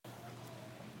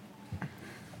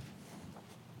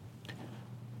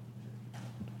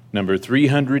Number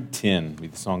 310 be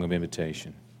the song of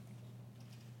invitation.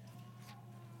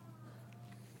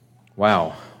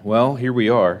 Wow. Well, here we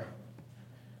are.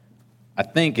 I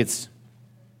think it's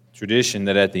tradition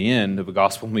that at the end of a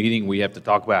gospel meeting, we have to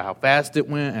talk about how fast it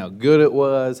went, how good it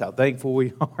was, how thankful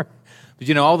we are.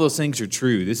 But all those things are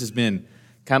true. This has been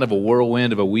kind of a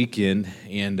whirlwind of a weekend,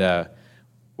 and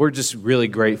we're just really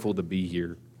grateful to be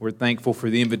here. We're thankful for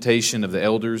the invitation of the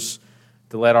elders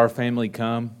to let our family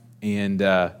come, and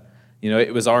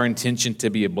it was our intention to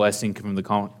be a blessing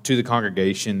to the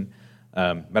congregation,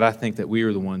 but I think that we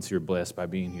are the ones who are blessed by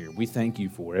being here. We thank you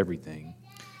for everything,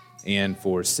 and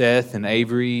for Seth and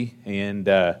Avery and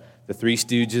the Three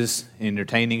Stooges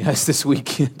entertaining us this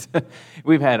weekend.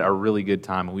 We've had a really good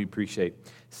time, and we appreciate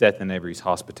Seth and Avery's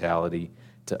hospitality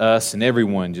to us and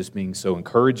everyone just being so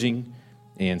encouraging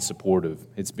and supportive.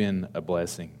 It's been a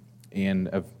blessing, and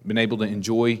I've been able to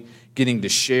enjoy getting to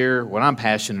share what I'm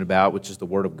passionate about, which is the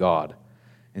Word of God.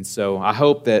 And so I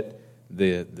hope that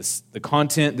the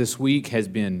content this week has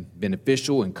been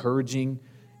beneficial, encouraging,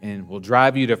 and will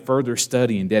drive you to further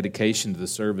study and dedication to the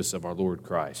service of our Lord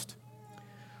Christ.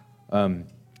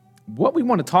 What we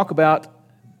want to talk about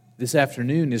this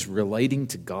afternoon is relating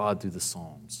to God through the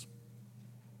Psalms.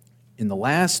 In the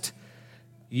last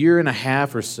year and a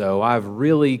half or so, I've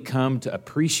really come to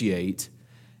appreciate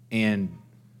and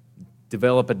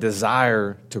develop a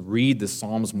desire to read the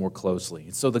Psalms more closely.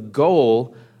 And so the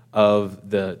goal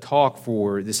of the talk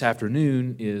for this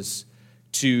afternoon is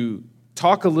to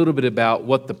talk a little bit about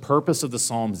what the purpose of the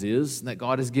Psalms is that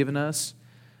God has given us,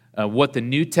 what the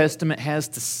New Testament has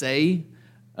to say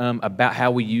about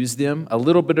how we use them, a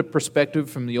little bit of perspective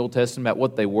from the Old Testament about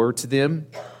what they were to them,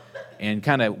 and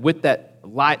kind of with that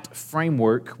light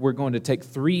framework, we're going to take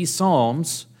 3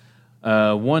 Psalms,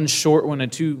 one short one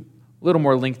and 2 little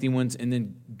more lengthy ones, and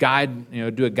then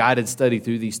do a guided study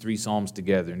through these 3 Psalms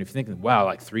together. And if you're thinking, wow,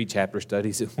 like 3 chapter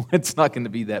studies, it's not going to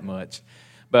be that much.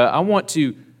 But I want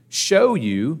to show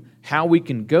you how we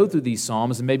can go through these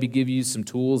Psalms and maybe give you some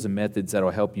tools and methods that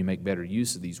will help you make better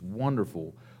use of these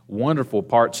wonderful, wonderful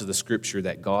parts of the Scripture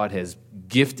that God has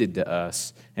gifted to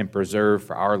us and preserved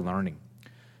for our learning.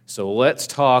 So let's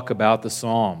talk about the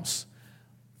Psalms.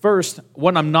 First,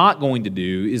 what I'm not going to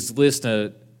do is list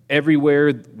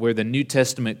everywhere where the New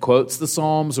Testament quotes the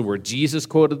Psalms or where Jesus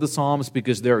quoted the Psalms,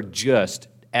 because there are just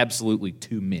absolutely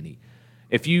too many.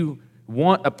 If you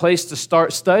want a place to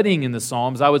start studying in the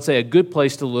Psalms, I would say a good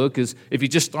place to look is if you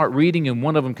just start reading and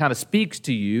one of them kind of speaks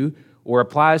to you or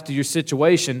applies to your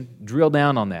situation, drill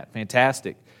down on that.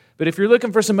 Fantastic. But if you're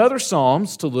looking for some other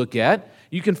Psalms to look at,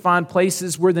 you can find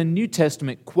places where the New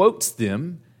Testament quotes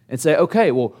them and say,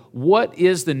 okay, well, what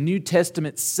is the New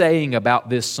Testament saying about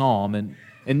this Psalm?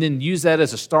 And then use that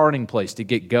as a starting place to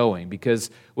get going, because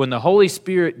when the Holy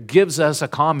Spirit gives us a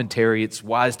commentary, it's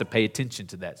wise to pay attention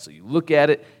to that. So you look at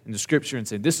it in the Scripture and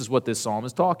say, this is what this Psalm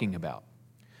is talking about.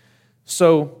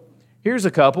 So here's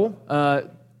a couple.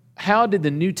 How did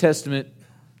the New Testament,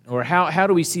 or how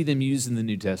do we see them used in the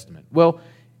New Testament? Well,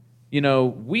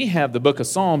 we have the book of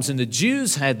Psalms, and the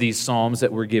Jews had these Psalms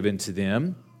that were given to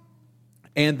them,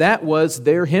 and that was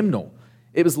their hymnal.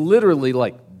 It was literally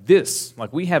like this.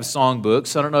 Like we have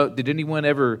songbooks. I don't know, did anyone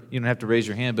ever, you don't have to raise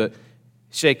your hand, but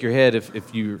shake your head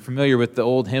if you're familiar with the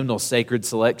old hymnal Sacred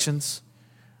Selections.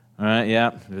 All right,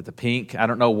 yeah, with the pink. I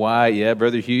don't know why. Yeah,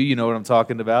 Brother Hugh, you know what I'm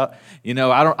talking about.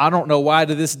 I don't know why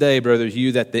to this day, Brother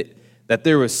Hugh, that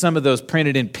there was some of those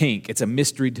printed in pink. It's a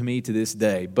mystery to me to this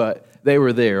day, but they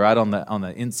were there right on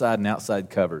the inside and outside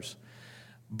covers.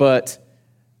 But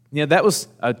that was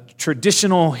a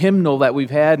traditional hymnal that we've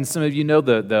had, and some of you know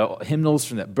the hymnals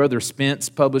from that Brother Spence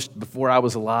published before I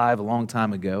was alive a long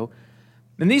time ago.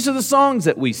 And these are the songs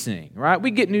that we sing, right? We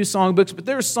get new songbooks, but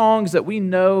there are songs that we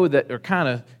know that are kind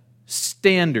of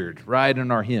standard, right,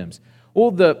 in our hymns.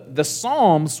 Well, the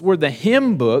Psalms were the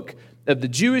hymn book of the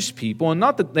Jewish people, and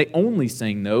not that they only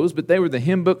sang those, but they were the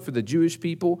hymn book for the Jewish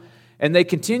people, and they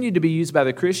continued to be used by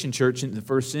the Christian church in the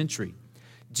first century.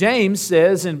 James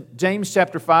says in James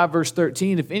chapter 5, verse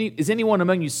 13, is anyone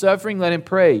among you suffering? Let him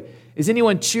pray. Is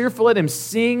anyone cheerful? Let him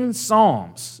sing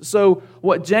psalms. So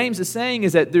what James is saying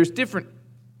is that there's different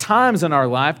times in our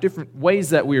life, different ways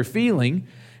that we're feeling,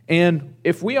 and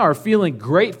if we are feeling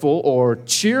grateful or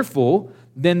cheerful,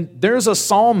 then there's a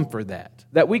psalm for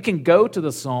that we can go to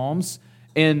the Psalms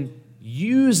and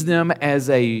use them as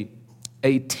a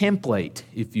template,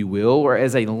 if you will, or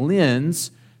as a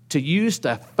lens to use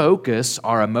to focus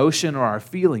our emotion or our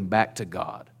feeling back to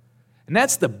God. And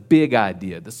that's the big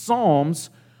idea. The Psalms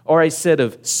are a set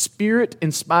of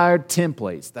Spirit-inspired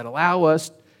templates that allow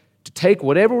us to take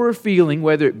whatever we're feeling,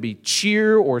 whether it be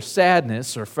cheer or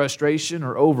sadness or frustration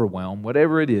or overwhelm,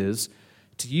 whatever it is,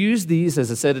 to use these as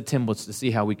a set of templates to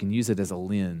see how we can use it as a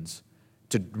lens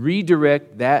to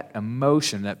redirect that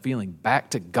emotion, that feeling back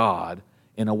to God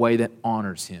in a way that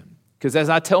honors Him. Because as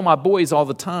I tell my boys all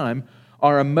the time,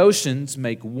 our emotions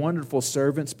make wonderful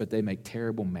servants, but they make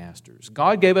terrible masters.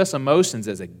 God gave us emotions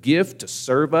as a gift to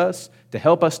serve us, to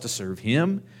help us to serve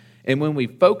Him. And when we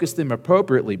focus them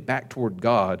appropriately back toward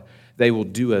God, they will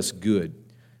do us good.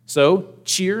 So,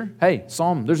 cheer. Hey,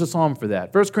 psalm. There's a psalm for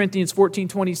that. 1 Corinthians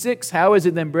 14:26. How is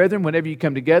it then, brethren, whenever you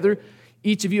come together,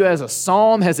 each of you has a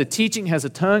psalm, has a teaching, has a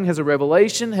tongue, has a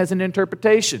revelation, has an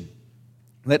interpretation.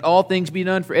 Let all things be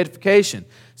done for edification.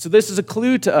 So this is a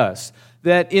clue to us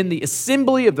that in the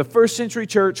assembly of the first century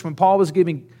church, when Paul was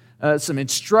giving some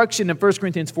instruction in 1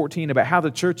 Corinthians 14 about how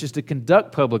the church is to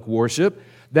conduct public worship,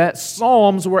 that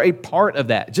psalms were a part of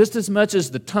that, just as much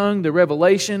as the tongue, the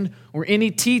revelation, or any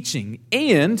teaching.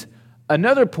 And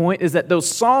another point is that those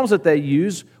psalms that they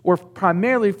used were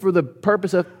primarily for the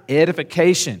purpose of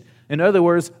edification. In other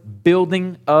words,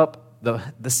 building up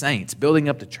the saints, building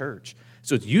up the church.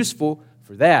 So it's useful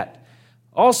for that.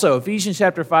 Also, Ephesians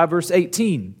chapter 5, verse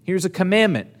 18, here's a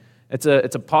commandment. It's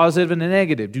a positive and a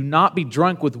negative. Do not be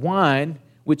drunk with wine,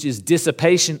 which is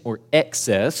dissipation or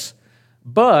excess,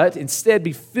 but instead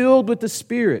be filled with the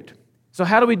Spirit. So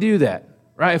how do we do that?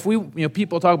 Right? If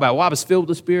people talk about, well, I was filled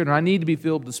with the Spirit, or I need to be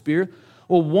filled with the Spirit.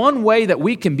 Well, one way that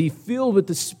we can be filled with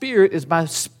the Spirit is by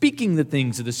speaking the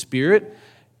things of the Spirit,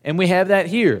 and we have that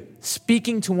here.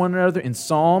 Speaking to one another in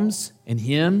psalms and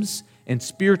hymns and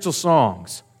spiritual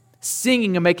songs,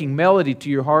 singing and making melody to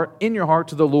your heart, in your heart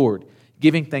to the Lord,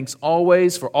 giving thanks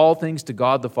always for all things to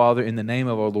God the Father in the name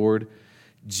of our Lord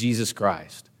Jesus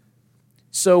Christ.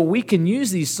 So we can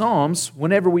use these psalms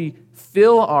whenever we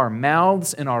fill our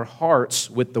mouths and our hearts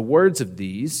with the words of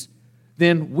these,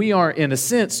 then we are, in a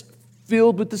sense,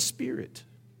 filled with the Spirit.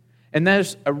 And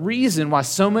there's a reason why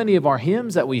so many of our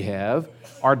hymns that we have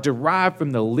are derived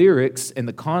from the lyrics and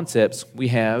the concepts we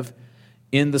have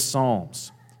in the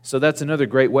Psalms. So that's another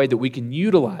great way that we can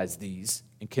utilize these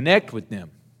and connect with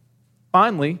them.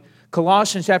 Finally,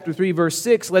 Colossians chapter 3, verse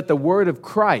 6, let the word of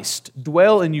Christ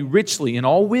dwell in you richly in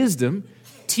all wisdom,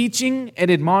 teaching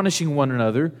and admonishing one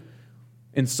another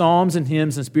in psalms and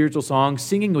hymns and spiritual songs,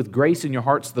 singing with grace in your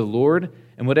hearts to the Lord,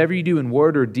 and whatever you do in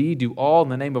word or deed, do all in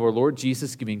the name of our Lord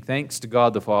Jesus, giving thanks to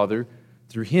God the Father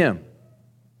through Him.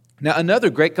 Now, another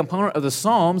great component of the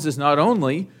Psalms is not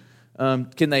only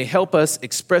can they help us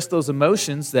express those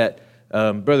emotions that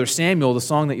Brother Samuel, the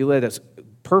song that you led, that's a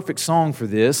perfect song for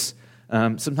this.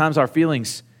 Sometimes our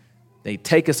feelings, they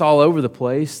take us all over the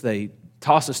place. They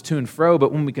toss us to and fro,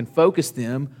 but when we can focus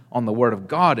them on the Word of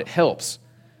God, it helps.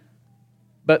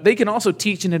 But they can also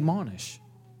teach and admonish.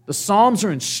 The Psalms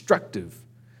are instructive.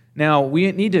 Now,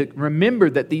 we need to remember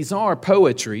that these are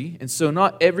poetry, and so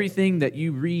not everything that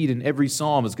you read in every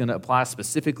psalm is going to apply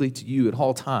specifically to you at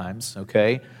all times,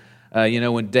 okay?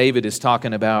 When David is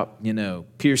talking about,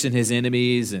 piercing his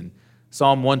enemies and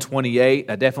Psalm 128,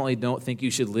 I definitely don't think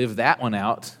you should live that one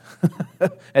out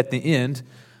at the end.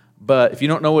 But if you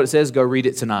don't know what it says, go read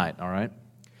it tonight, all right?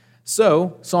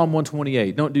 So, Psalm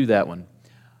 128, don't do that one.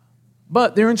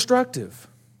 But they're instructive.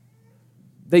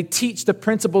 They teach the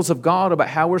principles of God about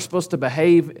how we're supposed to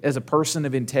behave as a person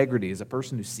of integrity, as a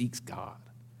person who seeks God.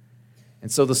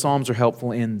 And so the Psalms are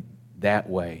helpful in that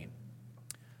way.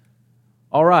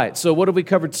 All right, so what have we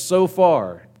covered so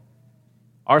far?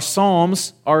 Our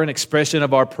Psalms are an expression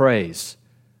of our praise.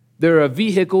 They're a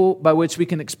vehicle by which we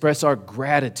can express our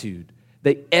gratitude.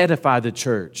 They edify the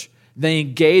church. They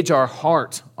engage our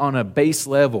heart on a base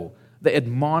level. They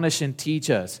admonish and teach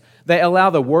us. They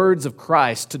allow the words of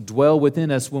Christ to dwell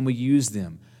within us when we use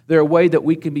them. They're a way that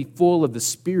we can be full of the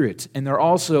Spirit, and they're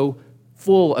also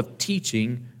full of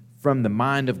teaching from the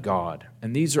mind of God.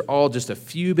 And these are all just a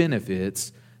few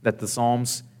benefits that the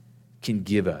Psalms can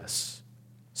give us.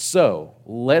 So,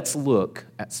 let's look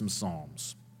at some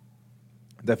Psalms.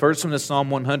 The first one is Psalm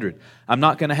 100. I'm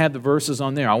not going to have the verses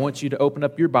on there. I want you to open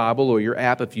up your Bible or your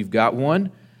app if you've got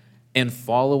one and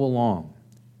follow along.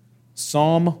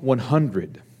 Psalm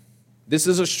 100. This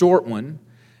is a short one,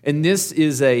 and this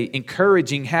is an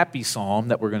encouraging, happy psalm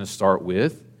that we're going to start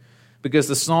with because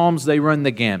the Psalms, they run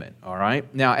the gamut, all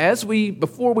right? Now,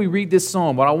 before we read this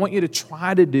psalm, what I want you to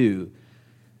try to do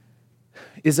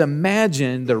is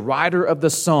imagine the writer of the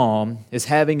psalm is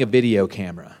having a video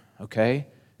camera, okay?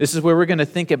 This is where we're going to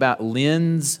think about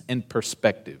lens and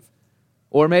perspective.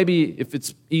 Or maybe, if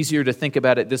it's easier to think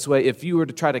about it this way, if you were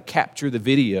to try to capture the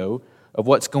video of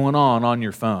what's going on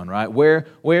your phone, right? Where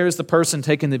is the person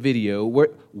taking the video?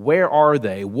 Where are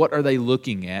they? What are they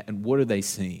looking at? And what are they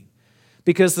seeing?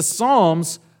 Because the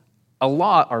Psalms, a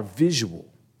lot are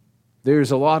visual.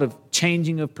 There's a lot of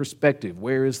changing of perspective.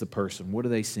 Where is the person? What are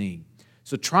they seeing?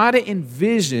 So try to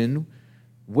envision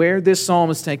where this psalm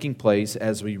is taking place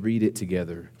as we read it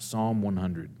together. Psalm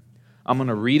 100. I'm going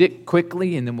to read it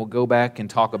quickly, and then we'll go back and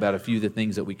talk about a few of the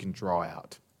things that we can draw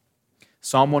out.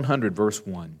 Psalm 100, verse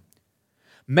 1.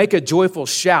 Make a joyful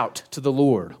shout to the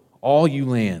Lord, all you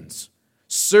lands.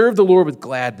 Serve the Lord with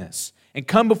gladness, and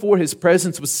come before his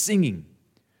presence with singing.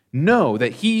 Know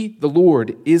that he, the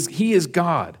Lord, he is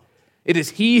God. It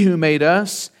is he who made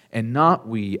us, and not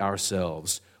we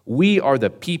ourselves. We are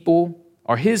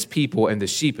his people and the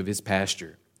sheep of his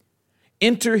pasture.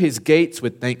 Enter his gates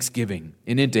with thanksgiving,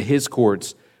 and into his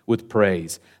courts with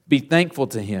praise. Be thankful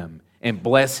to him, and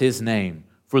bless his name.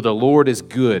 For the Lord is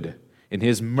good, and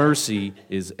his mercy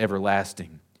is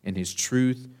everlasting, and his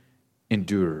truth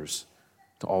endures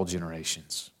to all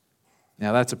generations.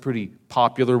 Now, that's a pretty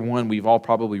popular one. We've all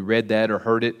probably read that or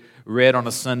heard it read on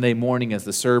a Sunday morning as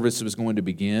the service was going to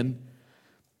begin.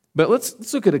 But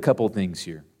let's look at a couple of things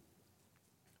here.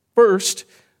 First,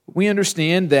 we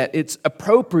understand that it's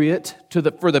appropriate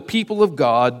for the people of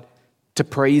God to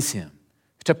praise him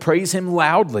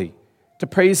loudly, to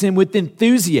praise him with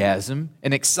enthusiasm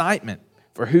and excitement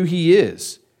for who he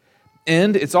is.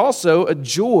 And it's also a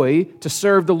joy to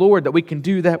serve the Lord, that we can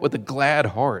do that with a glad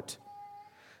heart.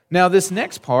 Now, this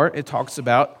next part, it talks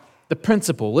about the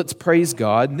principle. Let's praise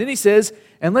God. And then he says,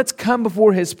 and let's come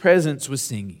before his presence with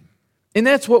singing. And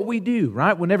that's what we do,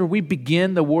 right? Whenever we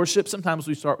begin the worship, sometimes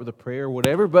we start with a prayer or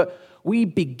whatever, but we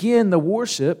begin the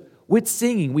worship with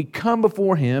singing. We come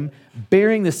before him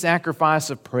bearing the sacrifice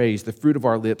of praise, the fruit of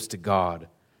our lips to God.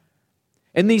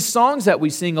 And these songs that we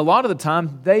sing, a lot of the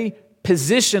time, they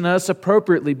position us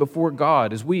appropriately before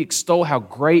God as we extol how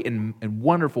great and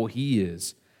wonderful he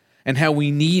is, and how we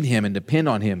need him and depend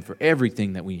on him for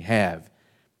everything that we have.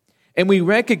 And we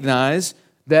recognize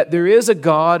that there is a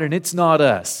God and it's not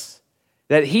us,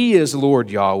 that he is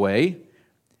Lord Yahweh,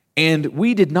 and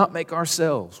we did not make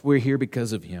ourselves. We're here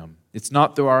because of him. It's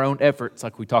not through our own efforts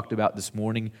like we talked about this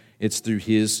morning. It's through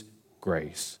his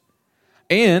grace.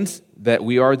 And that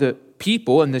we are the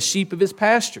people and the sheep of his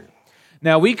pasture.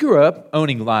 Now, we grew up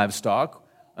owning livestock.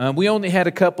 We only had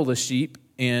a couple of sheep,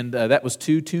 and that was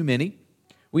too many.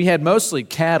 We had mostly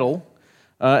cattle,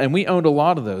 and we owned a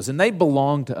lot of those, and they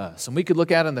belonged to us. And we could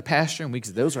look out in the pasture, and we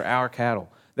could say, those are our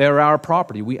cattle. They are our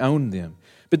property. We own them.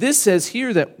 But this says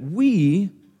here that we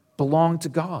belong to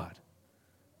God.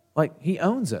 Like, he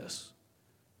owns us.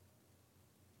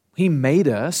 He made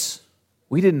us.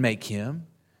 We didn't make him.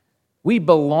 We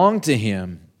belong to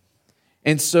him.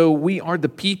 And so we are the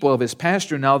people of his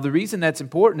pasture. Now, the reason that's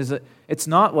important is that it's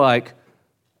not like,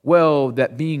 well,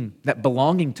 that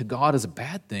belonging to God is a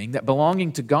bad thing. That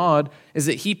belonging to God is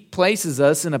that he places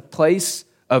us in a place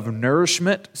of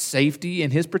nourishment, safety,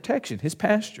 and his protection, his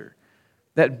pasture.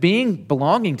 That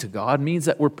belonging to God means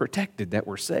that we're protected, that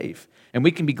we're safe. And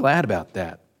we can be glad about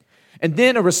that. And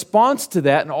then a response to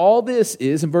that, and all this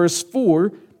is, in verse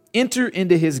 4, enter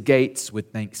into his gates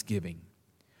with thanksgiving.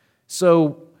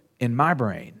 So, in my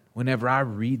brain, whenever I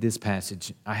read this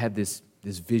passage, I have this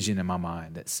vision in my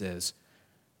mind that says,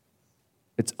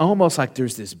 it's almost like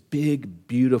there's this big,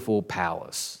 beautiful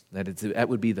palace that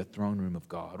would be the throne room of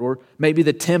God. Or maybe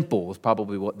the temple was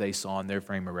probably what they saw in their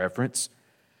frame of reference.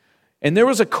 And there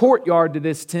was a courtyard to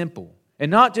this temple.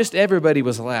 And not just everybody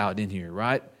was allowed in here,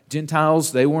 right?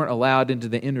 Gentiles, they weren't allowed into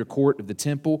the inner court of the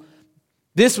temple.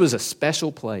 This was a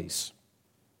special place.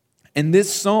 And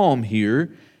this psalm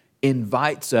here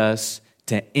invites us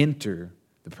to enter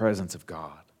the presence of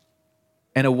God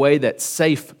in a way that's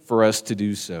safe for us to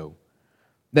do so.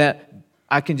 That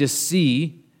I can just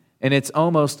see, and it's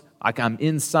almost like I'm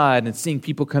inside and seeing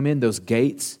people come in, those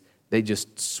gates, they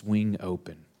just swing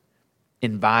open,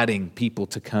 inviting people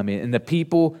to come in. And the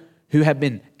people who have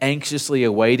been anxiously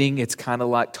awaiting, it's kind of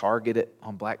like Target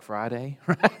on Black Friday,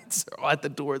 right? So at the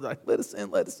door, they're like, let us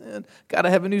in. Got to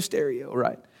have a new stereo,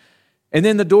 right? And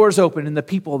then the doors open and the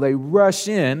people, they rush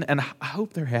in, and I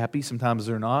hope they're happy. Sometimes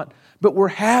they're not. But we're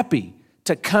happy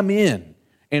to come in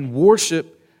and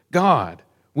worship God.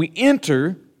 We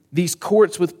enter these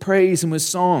courts with praise and with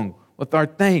song, with our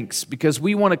thanks, because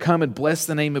we want to come and bless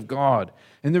the name of God.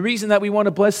 And the reason that we want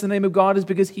to bless the name of God is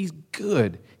because he's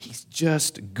good. He's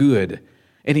just good.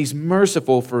 And he's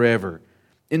merciful forever.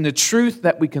 And the truth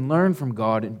that we can learn from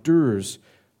God endures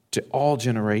to all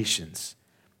generations.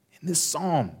 And this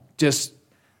psalm just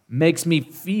makes me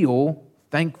feel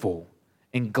thankful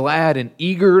and glad and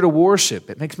eager to worship.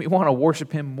 It makes me want to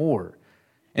worship him more.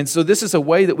 And so this is a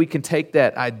way that we can take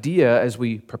that idea as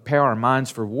we prepare our minds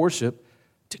for worship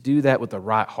to do that with the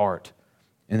right heart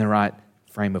and the right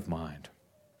frame of mind.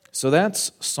 So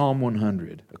that's Psalm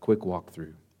 100, a quick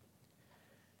walkthrough.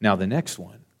 Now the next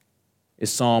one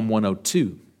is Psalm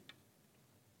 102.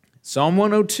 Psalm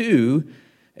 102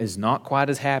 is not quite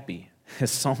as happy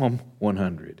as Psalm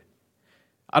 100.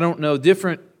 I don't know,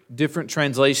 different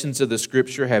translations of the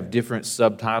Scripture have different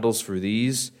subtitles for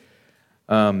these.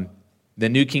 The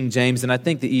New King James, and I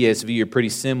think the ESV are pretty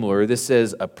similar. This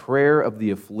says, a prayer of the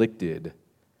afflicted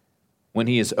when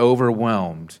he is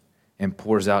overwhelmed and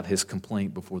pours out his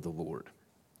complaint before the Lord.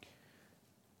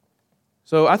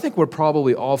 So I think we're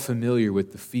probably all familiar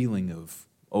with the feeling of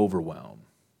overwhelm.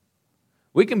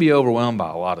 We can be overwhelmed by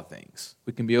a lot of things.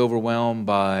 We can be overwhelmed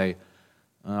by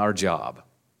our job.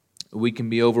 We can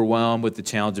be overwhelmed with the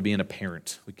challenge of being a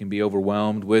parent. We can be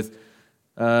overwhelmed with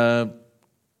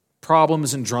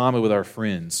problems and drama with our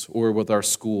friends or with our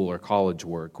school or college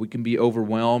work. We can be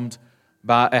overwhelmed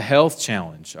by a health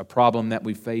challenge, a problem that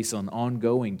we face, an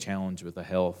ongoing challenge with the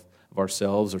health of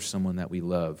ourselves or someone that we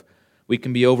love. We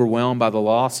can be overwhelmed by the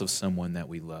loss of someone that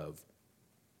we love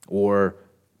or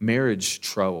marriage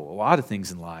trouble. A lot of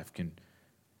things in life can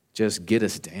just get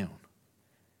us down.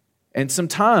 And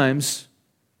sometimes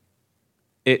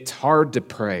it's hard to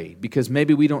pray because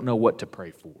maybe we don't know what to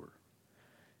pray for.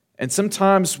 And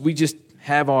sometimes we just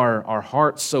have our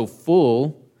hearts so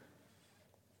full,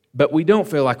 but we don't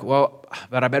feel like, well,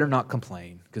 but I better not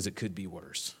complain because it could be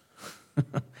worse.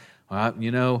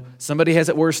 Well, somebody has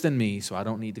it worse than me, so I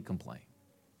don't need to complain.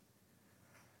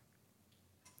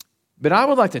 But I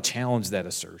would like to challenge that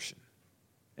assertion.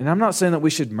 And I'm not saying that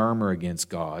we should murmur against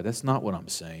God. That's not what I'm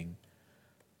saying.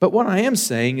 But what I am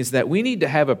saying is that we need to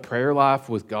have a prayer life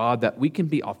with God that we can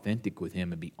be authentic with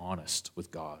Him and be honest with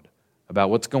God about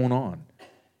what's going on.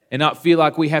 And not feel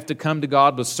like we have to come to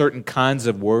God with certain kinds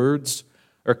of words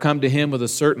or come to Him with a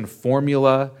certain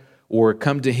formula or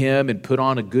come to Him and put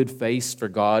on a good face for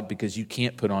God, because you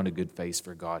can't put on a good face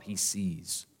for God. He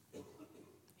sees.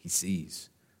 He sees.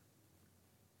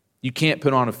 You can't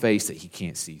put on a face that He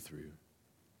can't see through.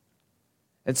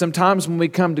 And sometimes when we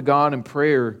come to God in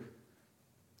prayer,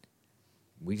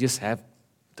 we just have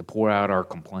to pour out our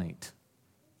complaint.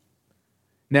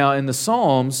 Now, in the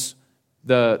Psalms,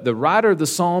 the writer of the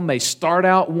psalm may start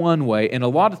out one way, and a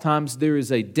lot of times there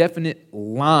is a definite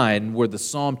line where the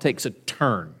psalm takes a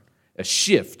turn, a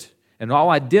shift, and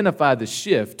I'll identify the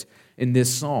shift in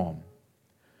this psalm.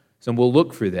 So we'll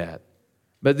look for that.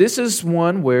 But this is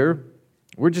one where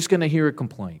we're just going to hear a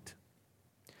complaint.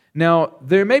 Now,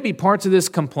 there may be parts of this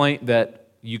complaint that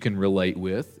you can relate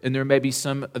with, and there may be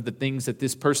some of the things that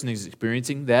this person is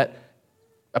experiencing that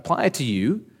apply to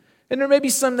you, and there may be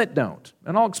some that don't.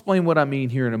 And I'll explain what I mean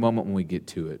here in a moment when we get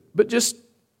to it. But just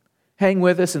hang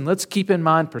with us, and let's keep in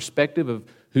mind perspective of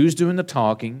who's doing the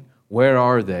talking, where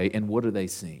are they, and what are they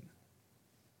seeing.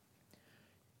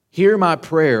 Hear my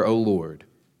prayer, O Lord,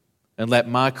 and let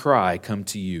my cry come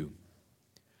to you.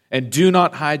 And do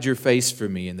not hide your face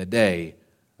from me in the day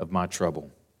of my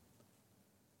trouble.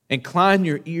 Incline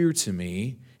your ear to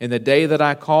me in the day that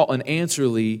I call, and answer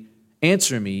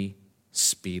me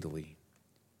speedily.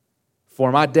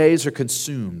 For my days are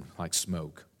consumed like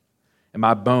smoke, and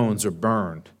my bones are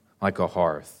burned like a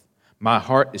hearth. My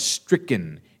heart is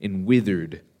stricken and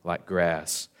withered like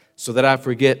grass, so that I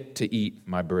forget to eat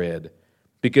my bread.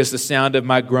 Because the sound of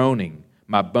my groaning,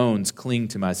 my bones cling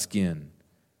to my skin.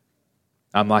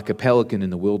 I'm like a pelican in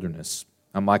the wilderness.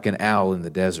 I'm like an owl in the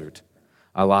desert.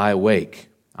 I lie awake.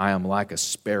 I am like a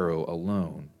sparrow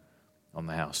alone on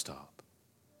the housetop.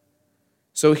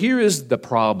 So here is the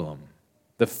problem.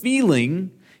 The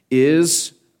feeling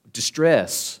is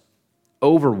distress,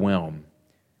 overwhelm.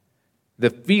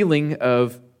 The feeling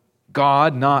of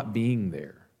God not being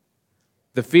there.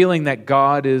 The feeling that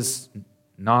God is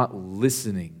not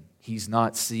listening. He's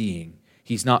not seeing.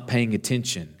 He's not paying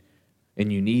attention.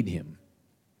 And you need Him.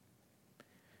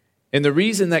 And the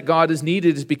reason that God is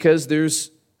needed is because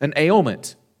there's an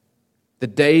ailment. The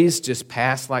days just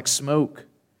pass like smoke.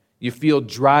 You feel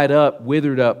dried up,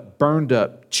 withered up, burned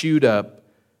up, chewed up,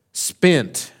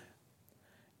 spent,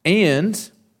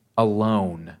 and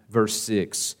alone. Verse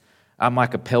 6, I'm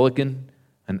like a pelican,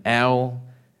 an owl,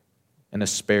 and a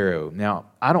sparrow. Now,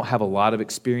 I don't have a lot of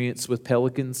experience with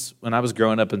pelicans. When I was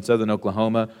growing up in southern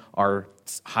Oklahoma, our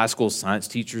high school science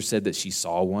teacher said that she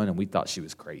saw one, and we thought she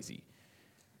was crazy.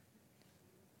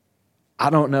 I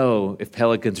don't know if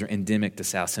pelicans are endemic to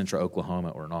south central Oklahoma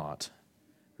or not,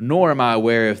 nor am I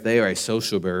aware if they are a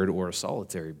social bird or a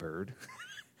solitary bird.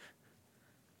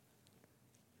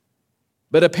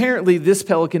 But apparently this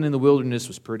pelican in the wilderness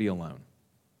was pretty alone.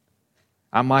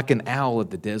 I'm like an owl at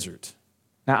the desert.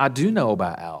 Now, I do know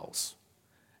about owls.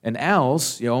 And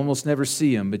owls, you almost never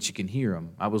see them, but you can hear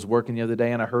them. I was working the other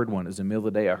day and I heard one. It was in the middle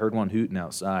of the day. I heard one hooting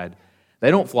outside.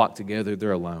 They don't flock together.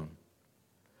 They're alone.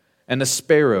 And a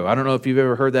sparrow. I don't know if you've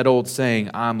ever heard that old saying,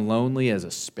 I'm lonely as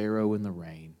a sparrow in the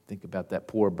rain. Think about that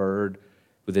poor bird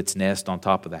with its nest on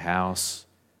top of the house,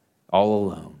 all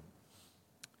alone.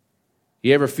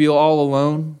 You ever feel all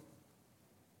alone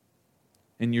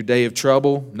in your day of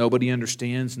trouble? Nobody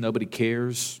understands. Nobody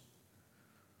cares.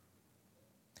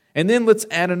 And then let's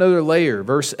add another layer.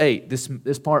 Verse 8.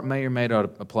 This part may or may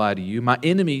not apply to you. My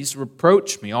enemies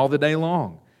reproach me all the day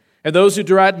long. And those who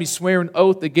deride me swear an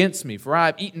oath against me. For I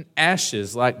have eaten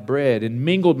ashes like bread and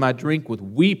mingled my drink with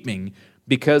weeping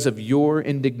because of your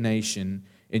indignation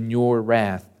and your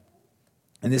wrath.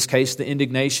 In this case, the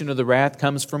indignation or the wrath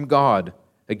comes from God.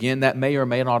 Again, that may or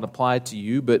may not apply to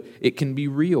you, but it can be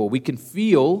real. We can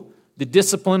feel the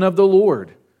discipline of the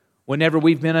Lord. Whenever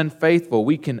we've been unfaithful,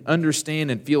 we can understand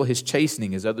and feel His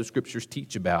chastening, as other scriptures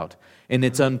teach about. And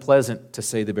it's unpleasant, to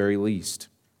say the very least.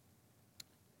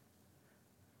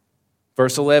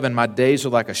 Verse 11, my days are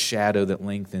like a shadow that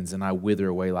lengthens, and I wither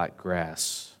away like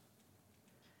grass.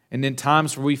 And in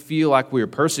times where we feel like we are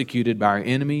persecuted by our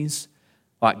enemies,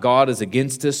 like God is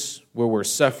against us, where we're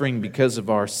suffering because of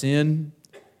our sin,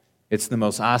 it's the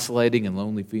most isolating and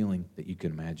lonely feeling that you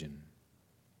can imagine.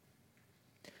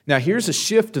 Now, here's a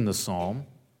shift in the psalm.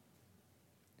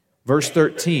 Verse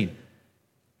 13.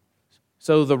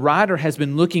 So the writer has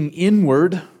been looking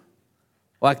inward,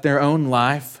 like their own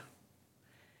life,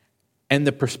 and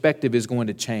the perspective is going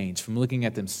to change from looking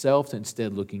at themselves to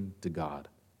instead looking to God.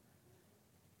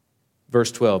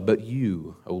 Verse 12, but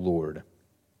you, O Lord,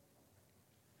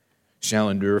 shall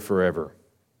endure forever,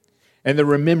 and the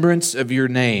remembrance of your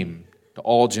name to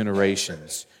all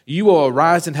generations. You will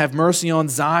arise and have mercy on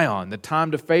Zion, the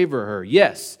time to favor her.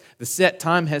 Yes, the set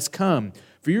time has come.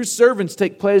 For your servants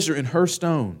take pleasure in her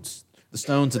stones, the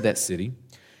stones of that city,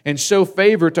 and show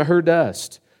favor to her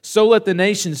dust. So let the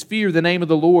nations fear the name of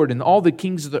the Lord, and all the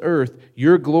kings of the earth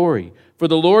your glory. For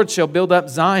the Lord shall build up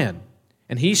Zion,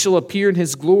 and He shall appear in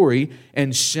His glory,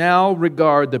 and shall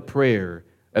regard the prayer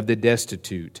of the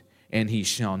destitute, and He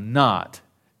shall not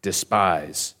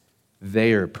despise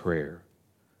their prayer.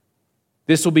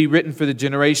 This will be written for the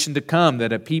generation to come,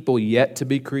 that a people yet to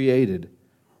be created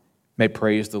may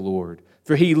praise the Lord.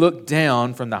 For He looked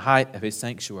down from the height of His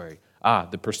sanctuary.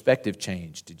 The perspective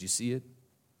changed. Did you see it?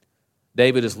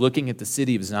 David is looking at the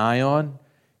city of Zion.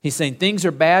 He's saying, things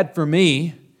are bad for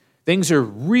me. Things are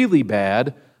really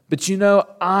bad. But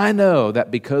I know that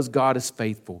because God is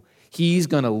faithful, He's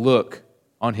going to look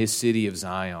on His city of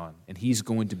Zion, and He's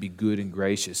going to be good and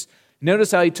gracious.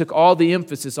 Notice how He took all the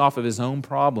emphasis off of His own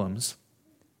problems,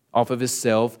 off of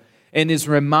Himself, and is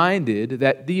reminded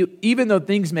that even though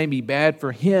things may be bad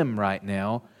for him right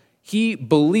now, he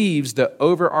believes the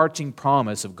overarching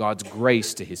promise of God's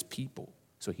grace to His people.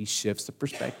 So he shifts the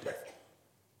perspective.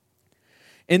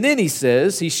 And then he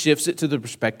shifts it to the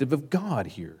perspective of God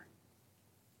here.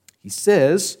 He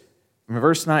says, in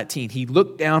verse 19, He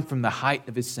looked down from the height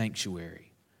of His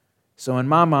sanctuary. So in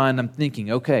my mind, I'm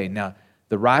thinking, okay, now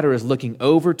the writer is looking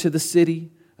over to the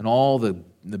city and all the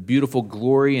beautiful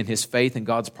glory and his faith in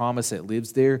God's promise that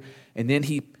lives there. And then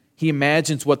he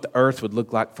imagines what the earth would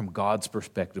look like from God's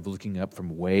perspective, looking up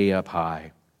from way up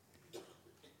high.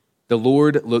 The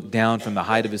Lord looked down from the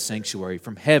height of His sanctuary.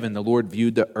 From heaven, the Lord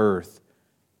viewed the earth.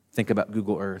 Think about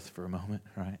Google Earth for a moment,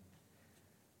 right?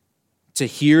 To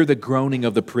hear the groaning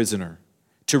of the prisoner,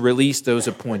 to release those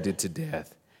appointed to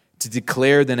death, to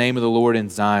declare the name of the Lord in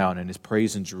Zion and His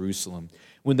praise in Jerusalem,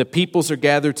 when the peoples are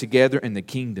gathered together in the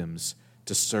kingdoms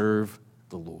to serve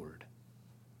the Lord.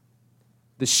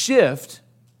 The shift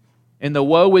in the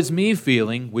woe is me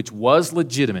feeling, which was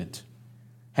legitimate,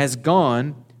 has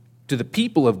gone to the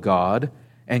people of God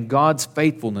and God's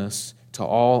faithfulness to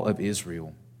all of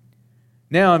Israel.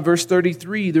 Now in verse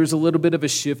 33, there's a little bit of a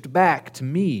shift back to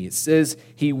me. It says,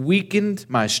 He weakened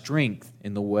my strength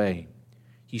in the way.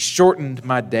 He shortened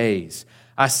my days.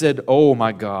 I said, oh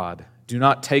my God, do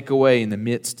not take me away in the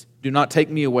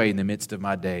midst of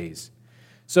my days.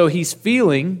 So he's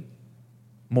feeling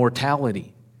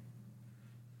mortality,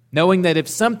 knowing that if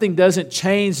something doesn't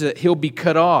change, that he'll be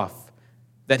cut off,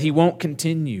 that he won't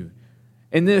continue.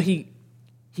 And then he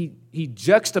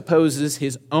juxtaposes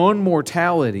his own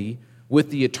mortality with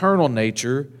the eternal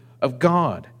nature of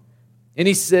God. And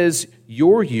he says,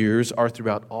 your years are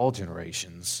throughout all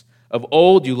generations. Of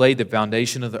old you laid the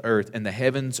foundation of the earth, and the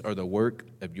heavens are the work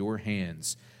of your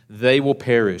hands. They will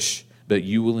perish, but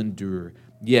you will endure.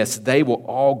 Yes, they will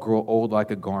all grow old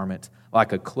like a garment.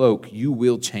 like a cloak, you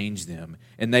will change them,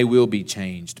 and they will be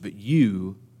changed, but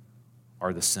you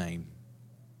are the same.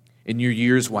 And your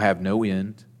years will have no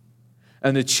end,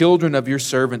 and the children of your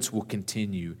servants will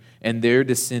continue, and their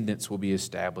descendants will be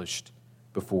established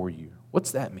before you.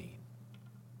 What's that mean?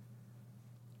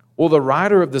 Well, the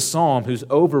writer of the psalm, who's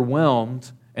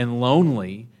overwhelmed and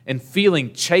lonely and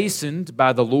feeling chastened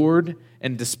by the Lord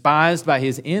and despised by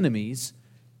his enemies,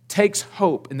 takes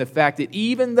hope in the fact that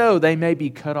even though they may be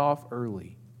cut off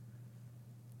early,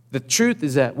 the truth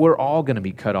is that we're all going to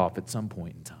be cut off at some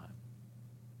point in time.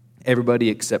 Everybody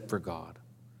except for God.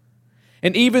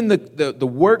 And even the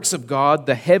works of God,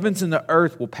 the heavens and the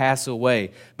earth will pass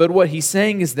away. But what he's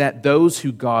saying is that those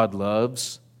who God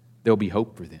loves, there'll be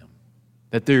hope for them.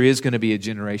 That there is going to be a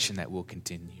generation that will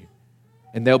continue.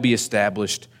 And they'll be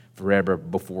established forever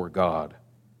before God.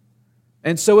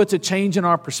 And so it's a change in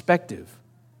our perspective.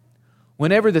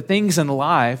 Whenever the things in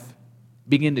life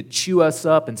begin to chew us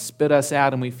up and spit us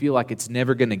out and we feel like it's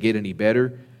never going to get any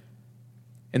better,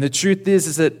 and the truth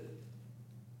is that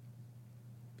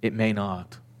it may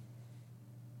not.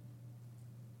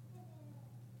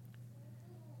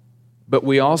 But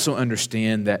we also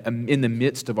understand that in the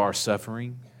midst of our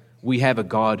suffering, we have a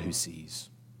God who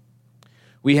sees.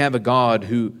 We have a God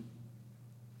who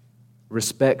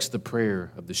respects the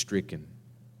prayer of the stricken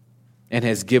and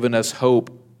has given us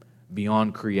hope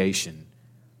beyond creation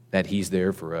that he's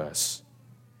there for us.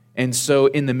 And so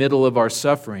in the middle of our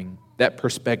suffering, that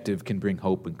perspective can bring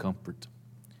hope and comfort.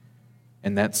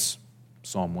 And that's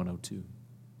Psalm 102.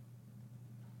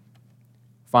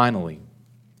 Finally,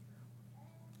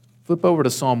 flip over to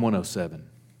Psalm 107.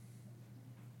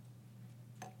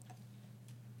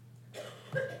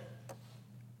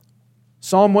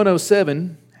 Psalm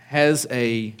 107 has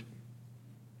a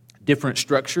different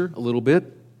structure a little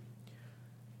bit.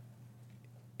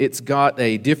 It's got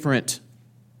a different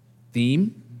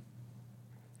theme,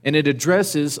 and it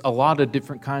addresses a lot of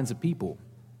different kinds of people.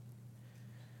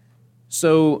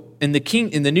 So in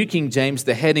the New King James,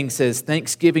 the heading says,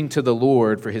 Thanksgiving to the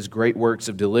Lord for his great works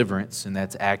of deliverance, and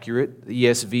that's accurate. The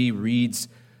ESV reads,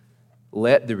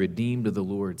 Let the redeemed of the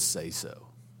Lord say so.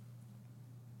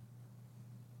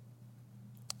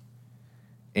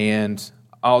 And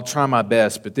I'll try my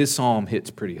best, but this psalm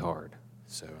hits pretty hard,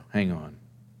 so hang on.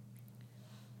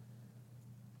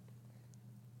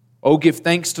 Oh, give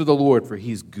thanks to the Lord, for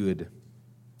he is good,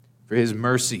 for his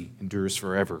mercy endures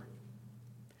forever.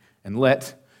 And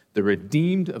let the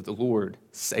redeemed of the Lord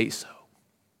say so.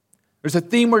 There's a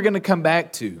theme we're going to come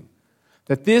back to,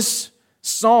 that this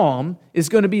psalm is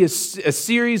going to be a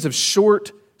series of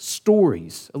short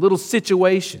stories, little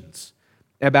situations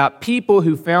about people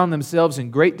who found themselves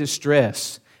in great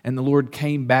distress, and the Lord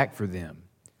came back for them.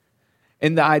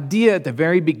 And the idea at the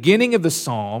very beginning of the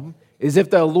psalm is if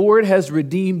the Lord has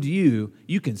redeemed you,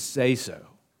 you can say so.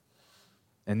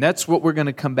 And that's what we're going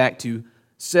to come back to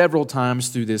several times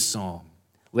through this psalm.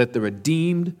 Let the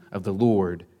redeemed of the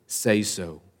Lord say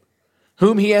so.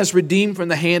 Whom he has redeemed from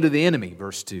the hand of the enemy,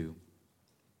 verse 2.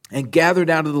 And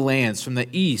gathered out of the lands from the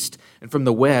east and from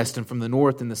the west and from the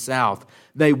north and the south.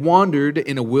 They wandered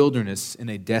in a wilderness in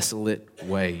a desolate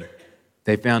way.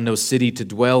 They found no city to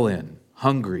dwell in,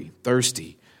 hungry,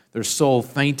 thirsty. Their soul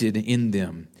fainted in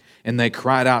them. And they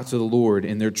cried out to the Lord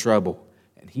in their trouble,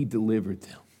 and he delivered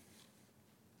them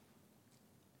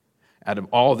out of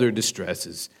all their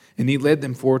distresses. And he led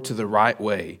them forth to the right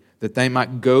way, that they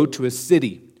might go to a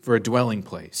city for a dwelling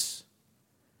place.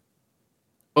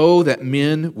 Oh, that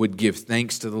men would give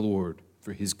thanks to the Lord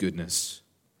for his goodness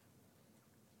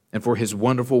and for his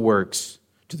wonderful works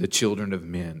to the children of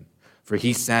men. For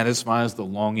he satisfies the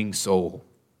longing soul,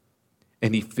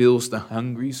 and he fills the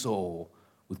hungry soul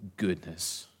with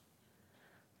goodness.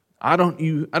 I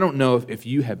don't know if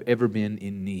you have ever been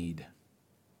in need.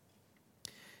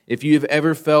 If you have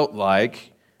ever felt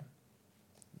like,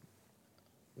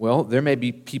 well, there may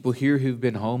be people here who've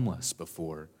been homeless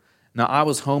before. Now, I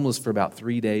was homeless for about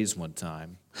 3 days one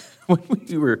time when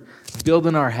we were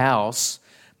building our house,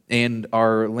 and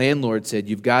our landlord said,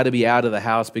 you've got to be out of the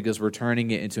house because we're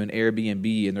turning it into an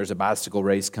Airbnb and there's a bicycle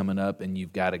race coming up and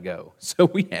you've got to go. So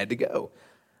we had to go.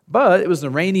 But it was the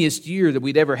rainiest year that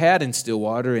we'd ever had in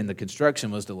Stillwater, and the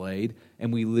construction was delayed,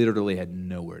 and we literally had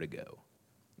nowhere to go.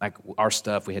 Like our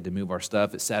stuff, we had to move our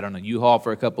stuff. It sat on a U-Haul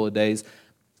for a couple of days.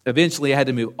 Eventually, I had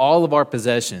to move all of our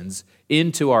possessions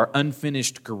into our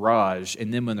unfinished garage,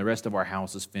 and then when the rest of our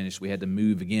house was finished, we had to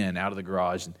move again out of the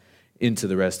garage and into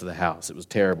the rest of the house. It was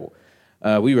terrible.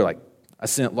 I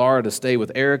sent Laura to stay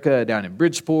with Erica down in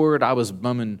Bridgeport. I was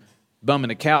bumming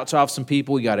a couch off some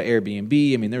people. We got an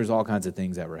Airbnb. I mean, there was all kinds of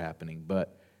things that were happening,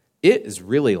 but it is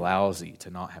really lousy to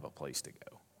not have a place to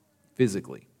go.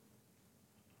 physically.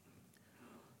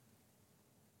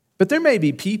 But there may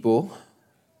be people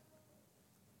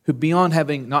who, beyond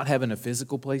not having a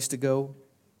physical place to go,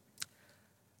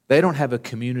 they don't have a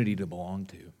community to belong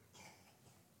to.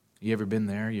 You ever been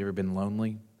there? You ever been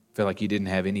lonely? Felt like you didn't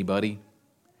have anybody?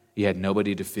 You had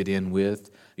nobody to fit in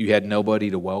with? You had nobody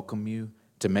to welcome you,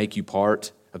 to make you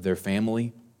part of their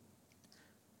family?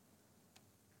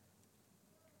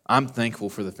 I'm thankful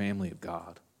for the family of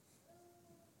God.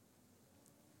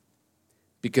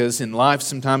 Because in life,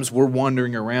 sometimes we're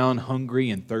wandering around hungry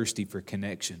and thirsty for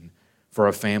connection, for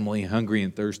a family, hungry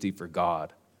and thirsty for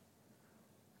God.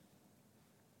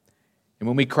 And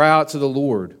when we cry out to the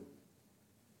Lord,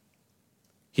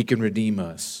 He can redeem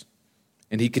us,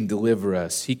 and He can deliver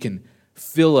us. He can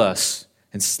fill us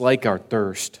and slake our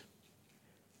thirst.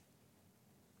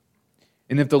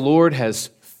 And if the Lord has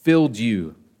filled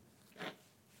you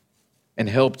and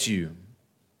helped you,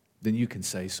 then you can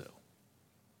say so.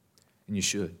 And you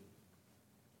should.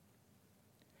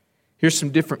 Here's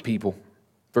some different people.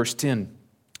 Verse 10.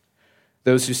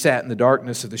 Those who sat in the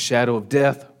darkness of the shadow of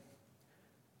death,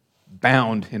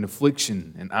 bound in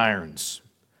affliction and irons,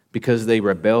 because they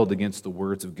rebelled against the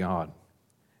words of God,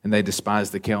 and they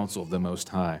despised the counsel of the Most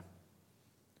High.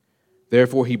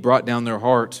 Therefore He brought down their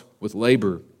heart with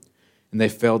labor, and they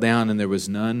fell down, and there was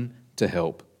none to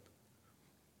help.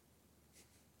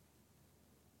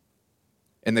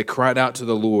 And they cried out to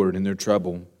the Lord in their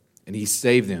trouble, and He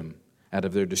saved them out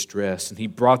of their distress. And He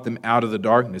brought them out of the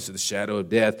darkness of the shadow of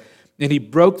death, and He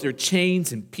broke their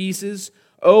chains in pieces.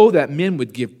 Oh, that men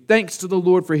would give thanks to the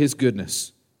Lord for His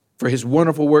goodness, for His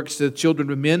wonderful works to the children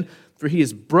of men. For He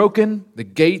has broken the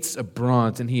gates of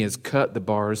bronze, and He has cut the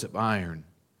bars of iron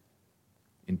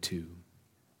in two.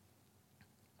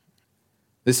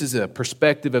 This is a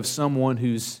perspective of someone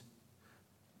who's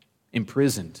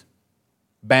imprisoned,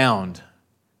 bound.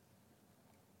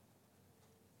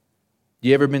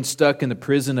 You ever been stuck in the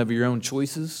prison of your own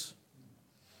choices?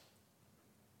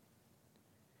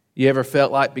 You ever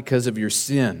felt like because of your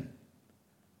sin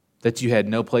that you had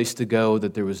no place to go,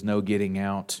 that there was no getting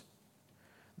out,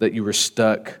 that you were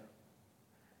stuck,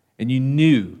 and you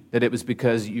knew that it was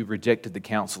because you rejected the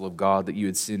counsel of God, that you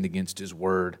had sinned against His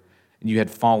word, and you had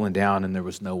fallen down and there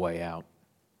was no way out?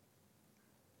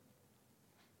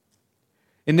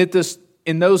 And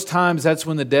in those times, that's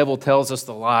when the devil tells us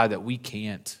the lie that we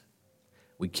can't,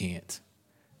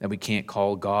 that we can't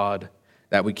call God,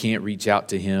 that we can't reach out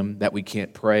to Him, that we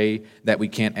can't pray, that we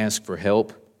can't ask for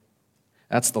help.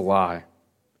 That's the lie.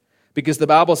 Because the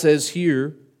Bible says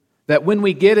here that when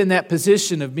we get in that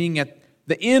position of being at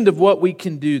the end of what we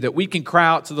can do, that we can cry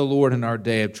out to the Lord in our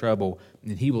day of trouble,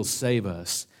 and He will save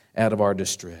us out of our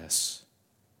distress.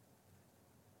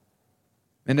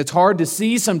 And it's hard to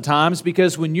see sometimes,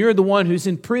 because when you're the one who's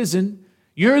in prison,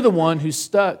 you're the one who's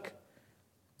stuck.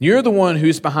 You're the one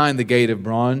who's behind the gate of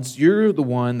bronze. You're the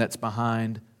one that's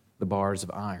behind the bars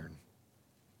of iron.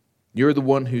 You're the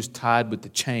one who's tied with the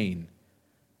chain.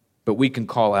 But we can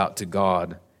call out to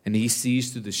God, and He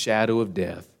sees through the shadow of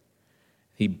death.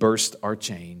 He bursts our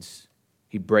chains.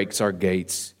 He breaks our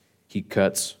gates. He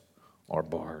cuts our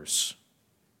bars.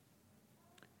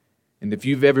 And if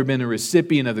you've ever been a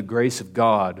recipient of the grace of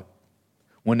God,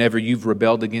 whenever you've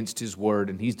rebelled against His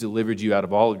word and He's delivered you out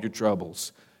of all of your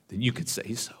troubles, then you can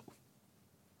say so.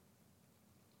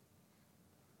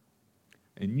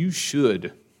 And you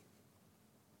should.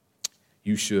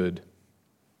 You should.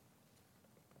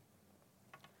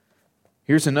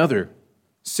 Here's another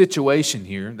situation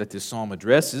here that this psalm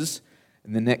addresses.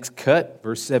 In the next cut,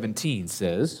 verse 17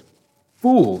 says,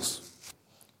 fools,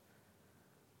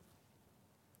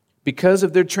 because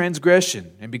of their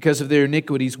transgression and because of their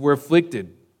iniquities, were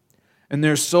afflicted, and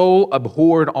their soul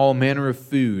abhorred all manner of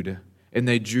food, and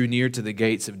they drew near to the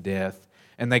gates of death.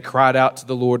 And they cried out to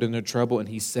the Lord in their trouble, and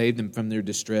He saved them from their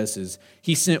distresses.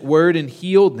 He sent word and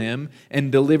healed them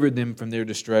and delivered them from their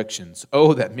destructions.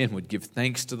 Oh, that men would give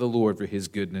thanks to the Lord for His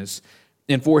goodness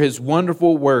and for His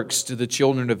wonderful works to the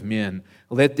children of men.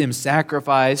 Let them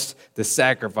sacrifice the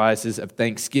sacrifices of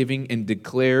thanksgiving and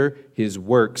declare His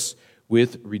works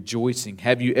with rejoicing.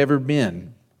 Have you ever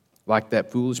been like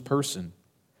that foolish person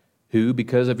who,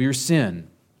 because of your sin,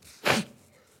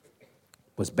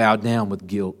 was bowed down with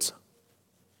guilt?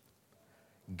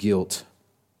 Guilt.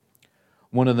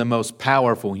 One of the most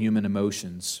powerful human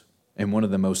emotions and one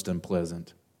of the most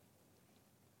unpleasant.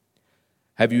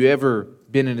 Have you ever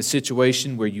been in a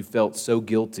situation where you felt so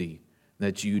guilty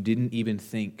that you didn't even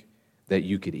think that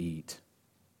you could eat?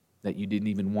 That you didn't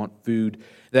even want food?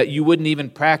 That you wouldn't even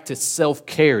practice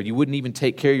self-care? You wouldn't even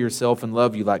take care of yourself and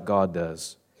love you like God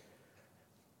does?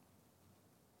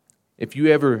 If you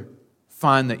ever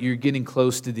find that you're getting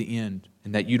close to the end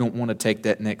and that you don't want to take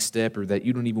that next step or that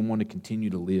you don't even want to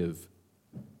continue to live,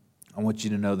 I want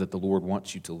you to know that the Lord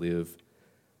wants you to live,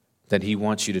 that He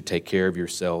wants you to take care of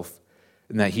yourself,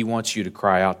 and that He wants you to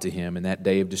cry out to Him in that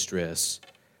day of distress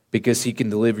because He can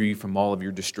deliver you from all of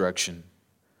your destruction.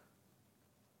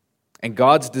 And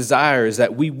God's desire is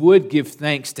that we would give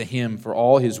thanks to Him for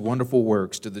all His wonderful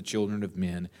works to the children of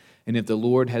men. And if the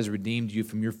Lord has redeemed you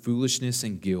from your foolishness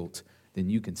and guilt, then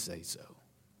you can say so,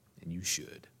 and you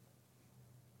should.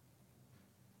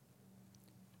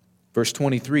 Verse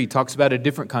 23 talks about a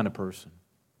different kind of person.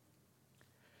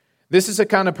 This is a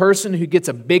kind of person who gets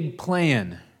a big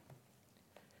plan.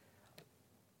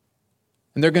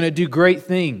 And they're going to do great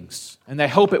things. And they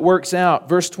hope it works out.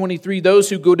 Verse 23, those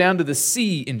who go down to the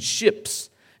sea in ships,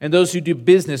 and those who do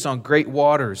business on great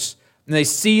waters. And they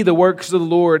see the works of the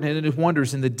Lord and His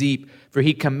wonders in the deep, for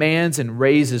He commands and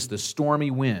raises the stormy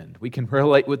wind. We can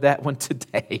relate with that one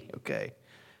today, okay?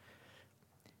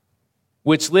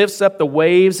 Which lifts up the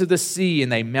waves of the sea,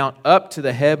 and they mount up to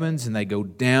the heavens, and they go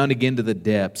down again to the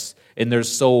depths, and their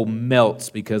soul melts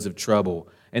because of trouble.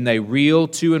 And they reel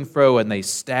to and fro, and they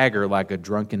stagger like a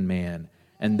drunken man,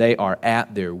 and they are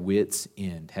at their wits'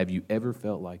 end. Have you ever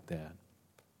felt like that?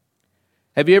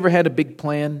 Have you ever had a big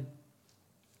plan?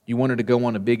 You wanted to go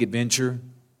on a big adventure?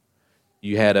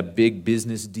 You had a big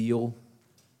business deal?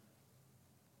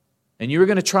 And you were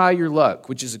going to try your luck,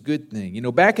 which is a good thing. You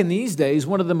know, back in these days,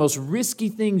 one of the most risky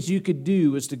things you could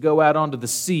do was to go out onto the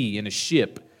sea in a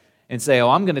ship and say,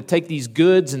 I'm going to take these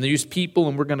goods and these people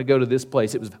and we're going to go to this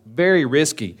place. It was very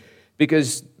risky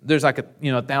because there's like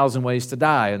 1,000 ways to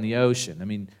die in the ocean. I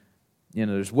mean,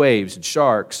 there's waves and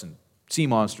sharks and sea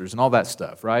monsters and all that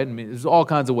stuff, right? I mean, there's all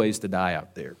kinds of ways to die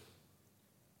out there.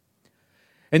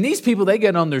 And these people, they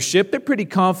get on their ship. They're pretty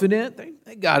confident.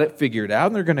 They got it figured out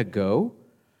and they're going to go.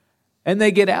 And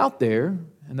they get out there,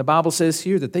 and the Bible says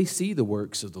here that they see the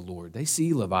works of the Lord. They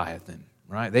see Leviathan,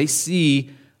 right? They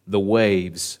see the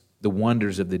waves, the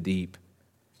wonders of the deep.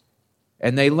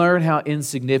 And they learn how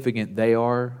insignificant they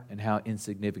are and how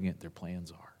insignificant their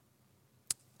plans are.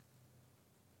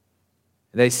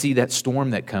 They see that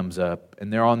storm that comes up,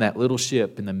 and they're on that little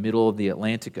ship in the middle of the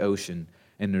Atlantic Ocean,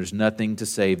 and there's nothing to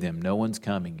save them. No one's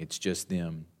coming. It's just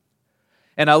them.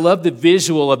 And I love the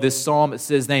visual of this psalm. It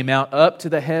says they mount up to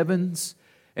the heavens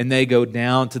and they go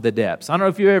down to the depths. I don't know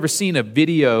if you've ever seen a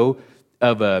video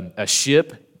of a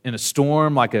ship in a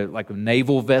storm, like a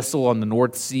naval vessel on the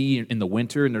North Sea in the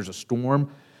winter, and there's a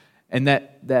storm. And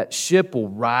that ship will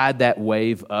ride that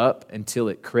wave up until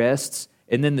it crests.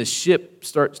 And then the ship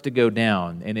starts to go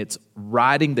down, and it's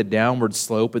riding the downward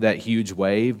slope of that huge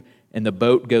wave. And the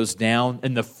boat goes down,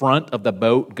 and the front of the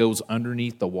boat goes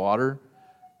underneath the water.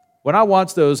 When I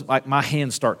watch those, like my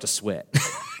hands start to sweat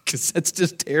because that's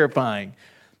just terrifying.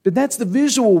 But that's the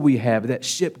visual we have, that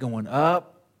ship going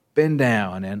up and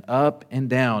down and up and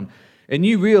down. And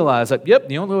you realize, like, yep,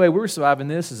 the only way we're surviving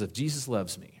this is if Jesus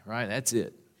loves me, right? That's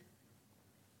it.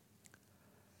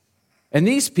 And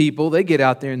these people, they get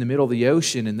out there in the middle of the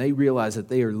ocean and they realize that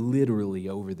they are literally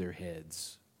over their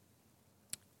heads.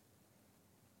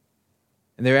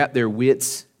 And they're at their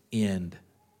wits' end.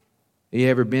 Have you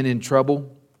ever been in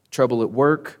trouble? Trouble at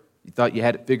work, you thought you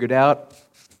had it figured out,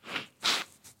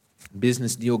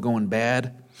 business deal going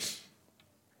bad.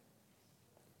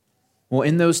 Well,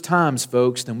 in those times,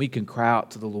 folks, then we can cry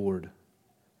out to the Lord.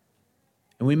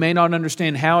 And we may not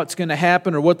understand how it's going to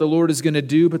happen or what the Lord is going to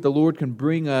do, but the Lord can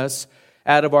bring us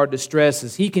out of our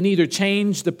distresses. He can either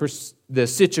change the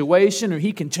situation or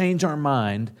He can change our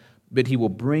mind, but He will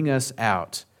bring us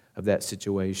out of that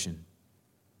situation.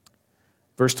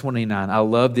 Verse 29, I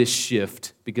love this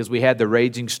shift because we had the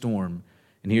raging storm,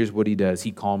 and here's what He does.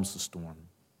 He calms the storm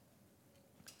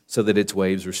so that its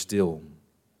waves are still.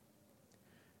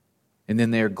 And then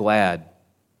they are glad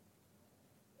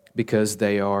because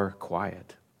they are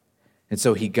quiet. And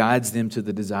so He guides them to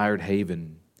the desired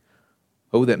haven.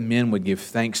 Oh, that men would give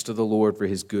thanks to the Lord for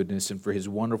His goodness and for His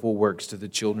wonderful works to the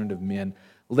children of men.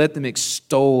 Let them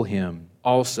extol Him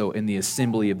also in the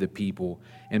assembly of the people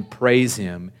and praise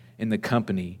Him in the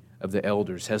company of the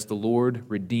elders. Has the Lord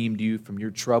redeemed you from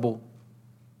your trouble?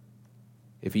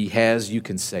 If He has, you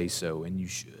can say so, and you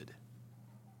should.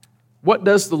 What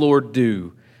does the Lord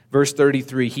do? Verse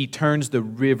 33, He turns the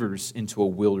rivers into a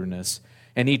wilderness,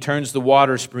 and He turns the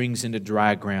water springs into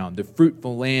dry ground, the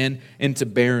fruitful land into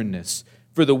barrenness.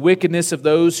 For the wickedness of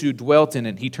those who dwelt in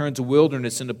it, He turns a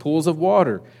wilderness into pools of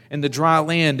water, and the dry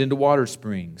land into water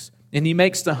springs. And He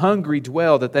makes the hungry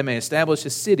dwell, that they may establish a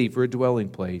city for a dwelling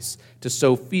place, to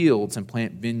sow fields and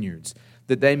plant vineyards,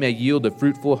 that they may yield a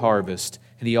fruitful harvest.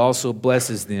 And He also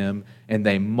blesses them, and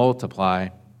they multiply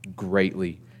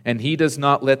greatly, and he does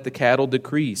not let the cattle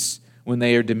decrease. When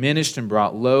they are diminished and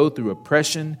brought low through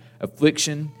oppression,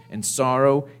 affliction, and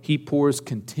sorrow, he pours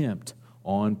contempt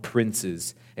on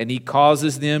princes, and he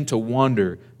causes them to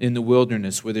wander in the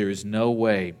wilderness where there is no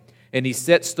way. And he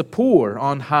sets the poor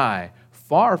on high,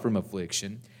 far from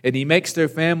affliction, and he makes their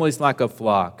families like a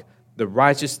flock. The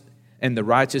righteous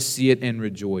see it and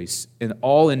rejoice, and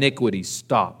all iniquity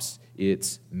stops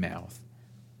its mouth.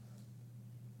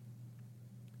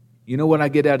 You know what I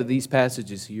get out of these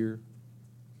passages here?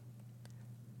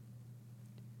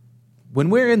 When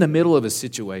we're in the middle of a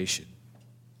situation,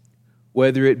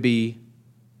 whether it be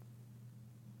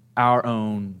our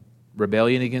own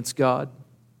rebellion against God,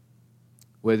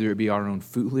 whether it be our own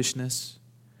foolishness,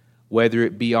 whether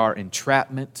it be our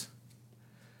entrapment,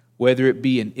 whether it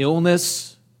be an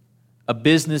illness, a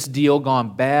business deal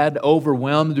gone bad,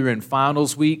 overwhelmed during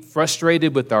finals week,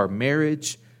 frustrated with our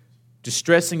marriage,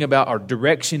 distressing about our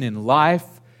direction in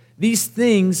life, these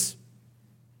things,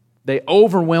 they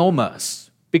overwhelm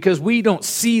us because we don't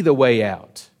see the way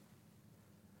out.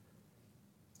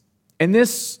 And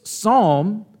this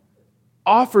psalm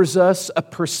offers us a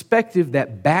perspective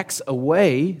that backs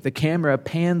away, the camera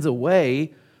pans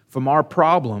away from our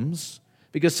problems,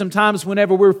 because sometimes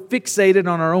whenever we're fixated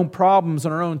on our own problems,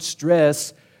 on our own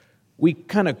stress, we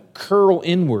kind of curl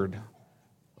inward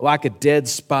like a dead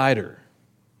spider.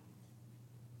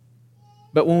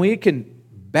 But when we can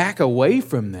back away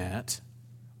from that,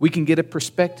 we can get a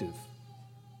perspective.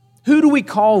 Who do we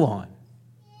call on?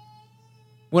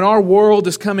 When our world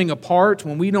is coming apart,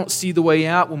 when we don't see the way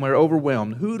out, when we're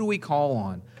overwhelmed, who do we call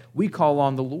on? We call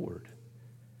on the Lord.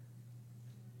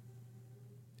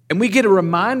 And we get a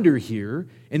reminder here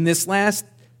in this last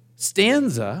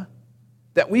stanza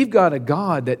that we've got a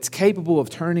God that's capable of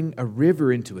turning a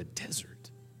river into a desert.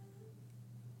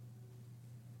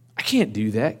 I can't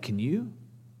do that, can you?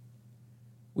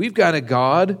 We've got a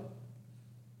God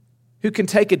who can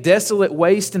take a desolate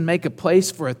waste and make a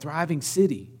place for a thriving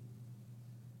city.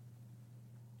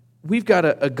 We've got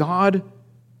a God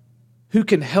who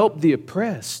can help the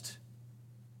oppressed.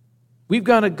 We've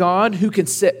got a God who can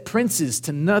set princes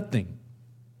to nothing.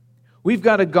 We've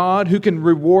got a God who can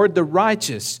reward the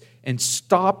righteous and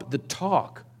stop the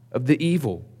talk of the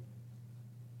evil.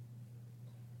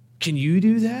 Can you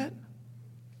do that?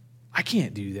 I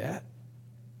can't do that.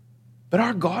 But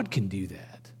our God can do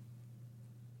that.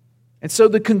 And so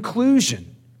the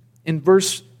conclusion in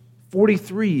verse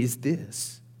 43 is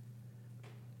this: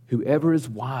 whoever is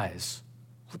wise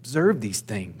will observe these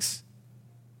things,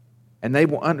 and they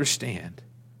will understand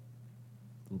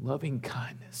the loving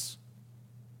kindness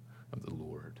of the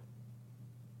Lord.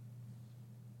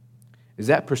 Is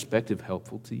that perspective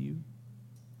helpful to you?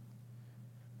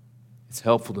 It's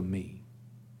helpful to me.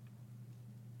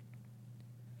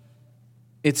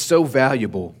 It's so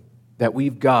valuable that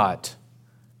we've got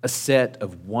a set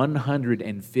of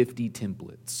 150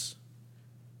 templates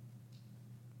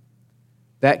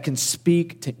that can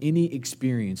speak to any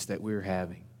experience that we're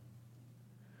having.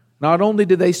 Not only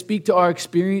do they speak to our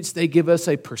experience, they give us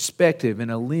a perspective and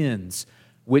a lens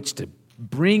which to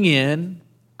bring in,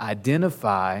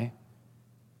 identify,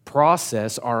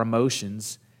 process our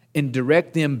emotions, and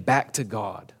direct them back to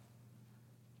God.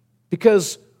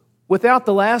 Because without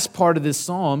the last part of this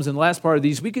Psalms and the last part of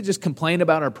these, we could just complain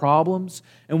about our problems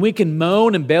and we can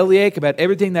moan and bellyache about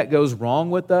everything that goes wrong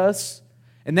with us.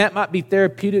 And that might be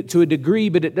therapeutic to a degree,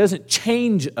 but it doesn't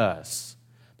change us.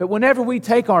 But whenever we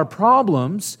take our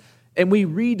problems and we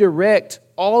redirect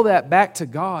all that back to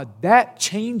God, that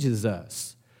changes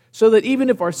us. So that even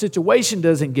if our situation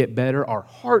doesn't get better, our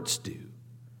hearts do.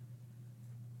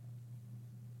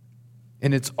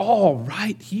 And it's all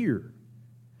right here.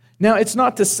 Now, it's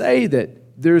not to say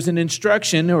that there's an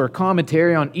instruction or a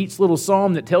commentary on each little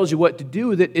psalm that tells you what to do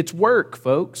with it. It's work,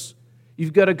 folks.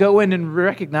 You've got to go in and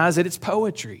recognize that it's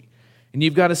poetry. And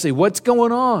you've got to say, what's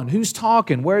going on? Who's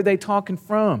talking? Where are they talking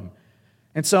from?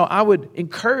 And so I would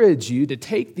encourage you to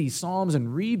take these psalms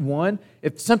and read one.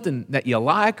 If something that you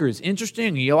like or is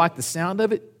interesting or you like the sound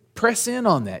of it, press in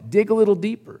on that. Dig a little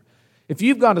deeper. If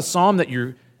you've got a psalm that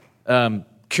you're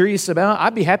curious about,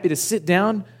 I'd be happy to sit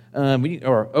down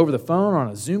or over the phone or on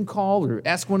a Zoom call or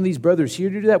ask one of these brothers here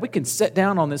to do that. We can sit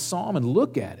down on this psalm and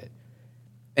look at it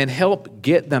and help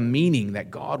get the meaning that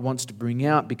God wants to bring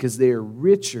out, because they are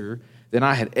richer than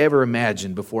I had ever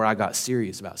imagined before I got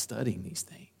serious about studying these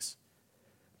things.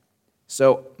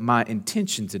 So my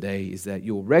intention today is that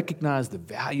you'll recognize the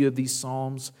value of these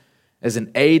psalms as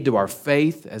an aid to our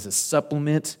faith, as a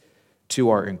supplement to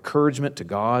our encouragement to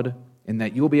God, and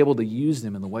that you'll be able to use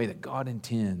them in the way that God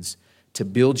intends to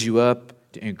build you up,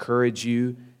 to encourage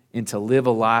you, and to live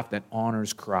a life that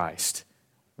honors Christ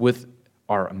with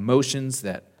our emotions,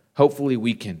 that hopefully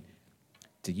we can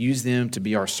to use them to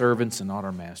be our servants and not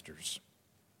our masters.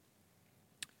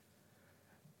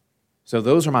 So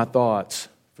those are my thoughts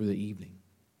for the evening.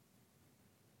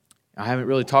 I haven't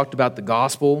really talked about the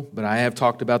gospel, but I have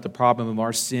talked about the problem of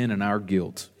our sin and our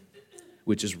guilt,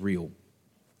 which is real.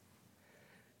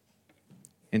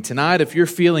 And tonight, if you're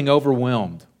feeling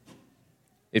overwhelmed,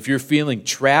 if you're feeling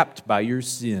trapped by your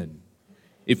sin,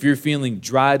 if you're feeling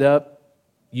dried up,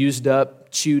 used up,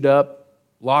 chewed up,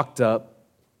 locked up,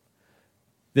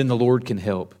 then the Lord can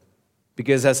help.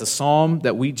 Because as the psalm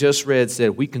that we just read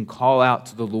said, we can call out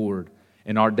to the Lord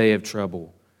in our day of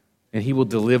trouble, and He will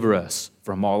deliver us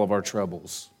from all of our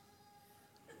troubles.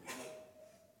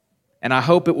 And I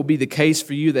hope it will be the case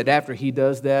for you that after He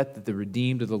does that, that the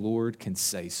redeemed of the Lord can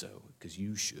say so, because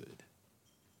you should.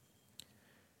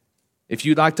 If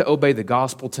you'd like to obey the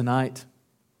gospel tonight,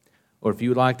 or if you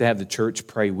would like to have the church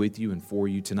pray with you and for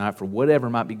you tonight for whatever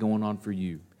might be going on for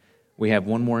you, we have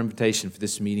one more invitation for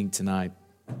this meeting tonight.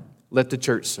 Let the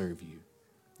church serve you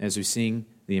as we sing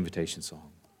the invitation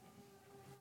song.